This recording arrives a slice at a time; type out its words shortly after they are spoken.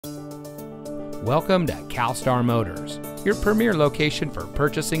Welcome to CalStar Motors, your premier location for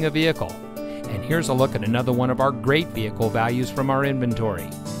purchasing a vehicle. And here's a look at another one of our great vehicle values from our inventory,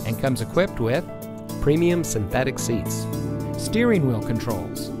 and comes equipped with premium synthetic seats, steering wheel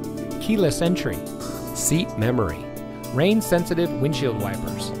controls, keyless entry, seat memory, rain-sensitive windshield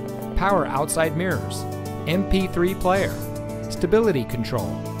wipers, power outside mirrors, MP3 player, stability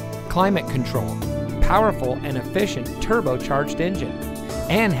control, climate control, powerful and efficient turbocharged engine,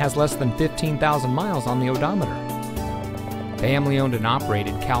 and has less than 15,000 miles on the odometer. Family-owned and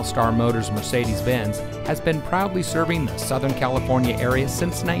operated CalStar Motors Mercedes-Benz has been proudly serving the Southern California area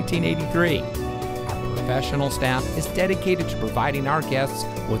since 1983. Our professional staff is dedicated to providing our guests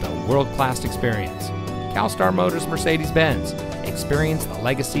with a world-class experience. CalStar Motors Mercedes-Benz, experience the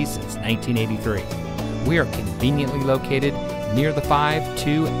legacy since 1983. We are conveniently located near the 5,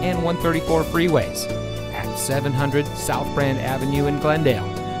 2, and 134 freeways at 700 South Brand Avenue in Glendale,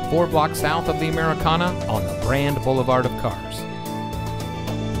 4 blocks south of the Americana on the Brand Boulevard of Cars.